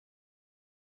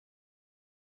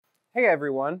Hey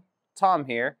everyone, Tom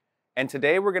here, and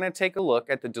today we're going to take a look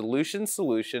at the Dilution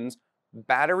Solutions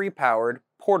battery-powered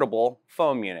portable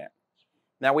foam unit.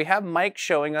 Now we have Mike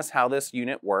showing us how this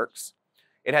unit works.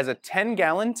 It has a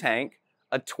 10-gallon tank,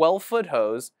 a 12-foot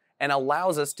hose, and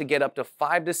allows us to get up to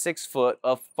 5 to 6 foot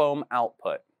of foam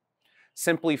output.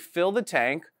 Simply fill the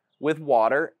tank with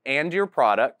water and your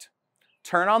product,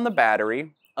 turn on the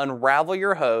battery, unravel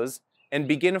your hose, and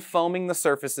begin foaming the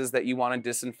surfaces that you want to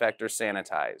disinfect or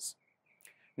sanitize.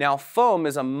 Now, foam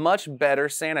is a much better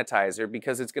sanitizer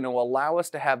because it's going to allow us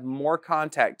to have more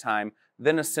contact time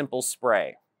than a simple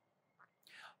spray.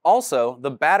 Also,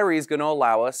 the battery is going to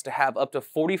allow us to have up to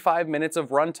 45 minutes of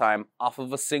runtime off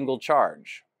of a single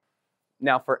charge.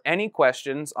 Now, for any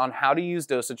questions on how to use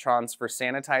dosatrons for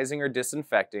sanitizing or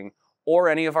disinfecting, or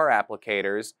any of our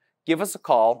applicators, give us a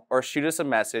call or shoot us a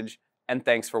message, and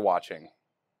thanks for watching.